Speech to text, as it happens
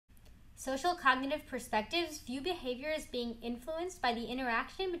Social cognitive perspectives view behavior as being influenced by the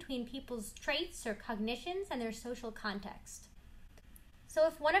interaction between people's traits or cognitions and their social context. So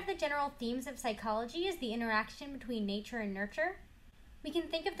if one of the general themes of psychology is the interaction between nature and nurture, we can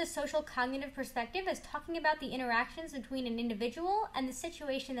think of the social cognitive perspective as talking about the interactions between an individual and the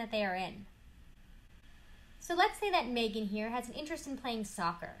situation that they are in. So let's say that Megan here has an interest in playing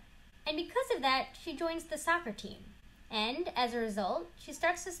soccer, and because of that, she joins the soccer team. And, as a result, she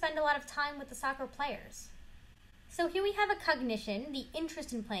starts to spend a lot of time with the soccer players. So here we have a cognition, the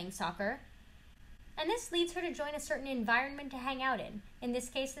interest in playing soccer, and this leads her to join a certain environment to hang out in this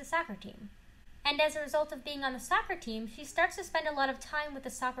case the soccer team. And as a result of being on the soccer team, she starts to spend a lot of time with the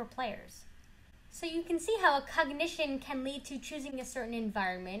soccer players. So you can see how a cognition can lead to choosing a certain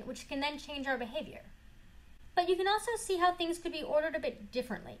environment, which can then change our behavior. But you can also see how things could be ordered a bit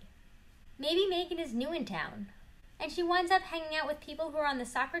differently. Maybe Megan is new in town, and she winds up hanging out with people who are on the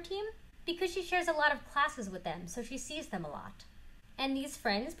soccer team because she shares a lot of classes with them, so she sees them a lot. And these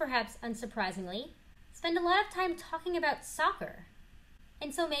friends, perhaps unsurprisingly, spend a lot of time talking about soccer.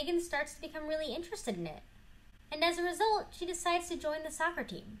 And so Megan starts to become really interested in it. And as a result, she decides to join the soccer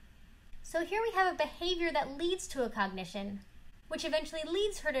team. So here we have a behavior that leads to a cognition, which eventually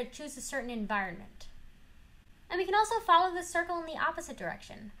leads her to choose a certain environment. And we can also follow the circle in the opposite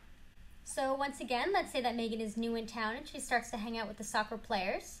direction. So once again, let's say that Megan is new in town and she starts to hang out with the soccer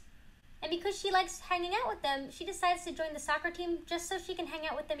players. And because she likes hanging out with them, she decides to join the soccer team just so she can hang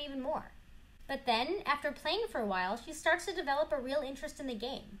out with them even more. But then, after playing for a while, she starts to develop a real interest in the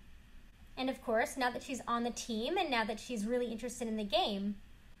game. And of course, now that she's on the team and now that she's really interested in the game,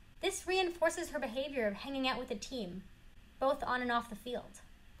 this reinforces her behavior of hanging out with the team, both on and off the field.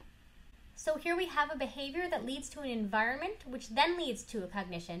 So here we have a behavior that leads to an environment, which then leads to a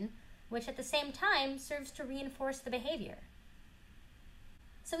cognition, which at the same time serves to reinforce the behavior.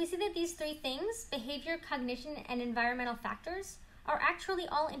 So we see that these three things, behavior, cognition, and environmental factors, are actually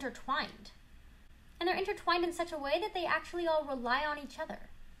all intertwined. And they're intertwined in such a way that they actually all rely on each other.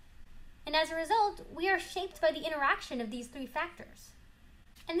 And as a result, we are shaped by the interaction of these three factors.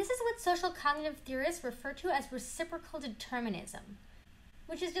 And this is what social cognitive theorists refer to as reciprocal determinism,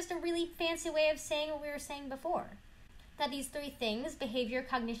 which is just a really fancy way of saying what we were saying before. That these three things, behavior,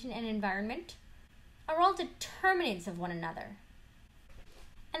 cognition, and environment, are all determinants of one another.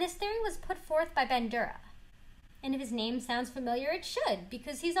 And this theory was put forth by Bandura. And if his name sounds familiar, it should,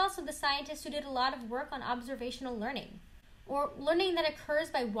 because he's also the scientist who did a lot of work on observational learning, or learning that occurs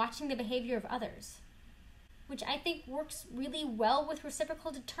by watching the behavior of others, which I think works really well with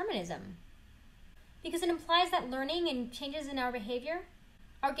reciprocal determinism, because it implies that learning and changes in our behavior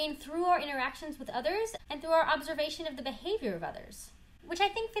are gained through our interactions with others and through our observation of the behavior of others, which I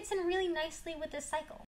think fits in really nicely with this cycle.